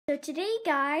today,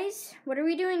 guys, what are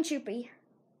we doing, Choopy?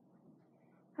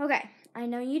 Okay, I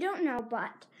know you don't know,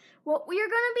 but what we're going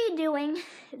to be doing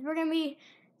is we're going to be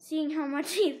seeing how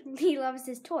much he loves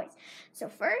his toys. So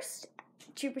first,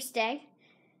 Trooper, stay.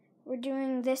 We're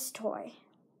doing this toy.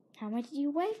 How much do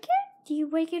you like it? Do you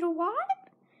like it a lot?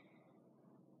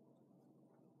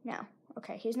 No.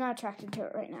 Okay, he's not attracted to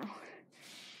it right now.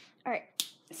 All right,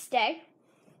 stay.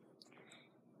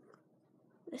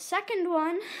 The second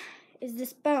one is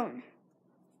this bone.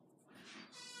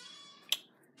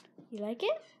 You like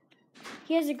it?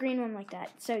 He has a green one like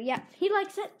that. So, yeah, he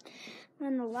likes it.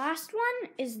 And the last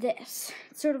one is this.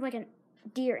 It's sort of like a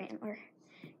deer antler.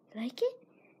 You like it?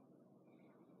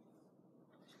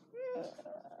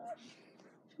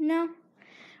 No.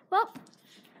 Well,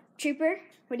 Trooper,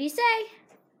 what do you say?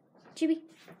 Chibi,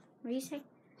 what do you say?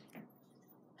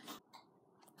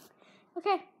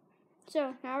 Okay,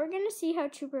 so now we're going to see how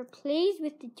Trooper plays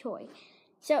with the toy.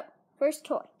 So, first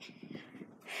toy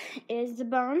is the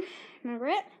bone. Remember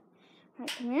it? All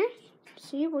right, come here.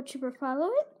 See, will Trooper follow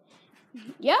it?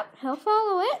 Yep, he'll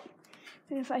follow it.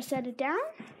 And if I set it down,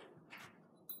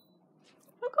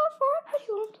 he'll go for it, but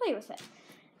he won't play with it.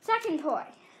 Second toy.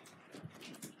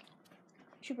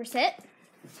 Trooper, sit.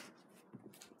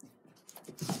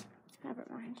 Never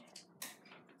mind.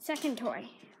 Second toy.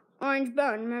 Orange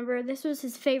bone. Remember, this was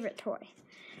his favorite toy.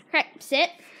 Okay,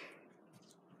 sit.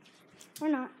 Or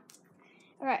not.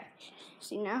 All right.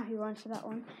 See, now he wants that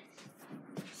one.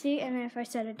 See, and then if I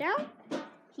set it down,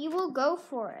 he will go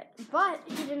for it. But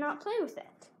he did not play with it.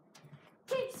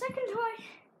 Okay, second toy.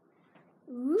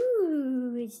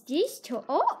 Ooh, it's this toy.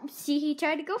 Oh, see, he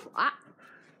tried to go for it.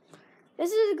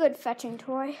 This is a good fetching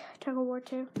toy. Tug of War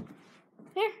 2.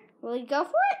 Here, will he go for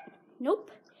it?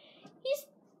 Nope. He's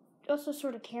also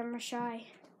sort of camera shy.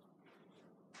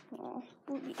 Oh,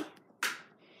 booty.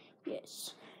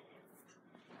 Yes.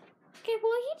 Okay,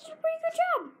 well, he did a pretty good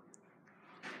job.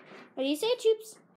 What do you say, Choops?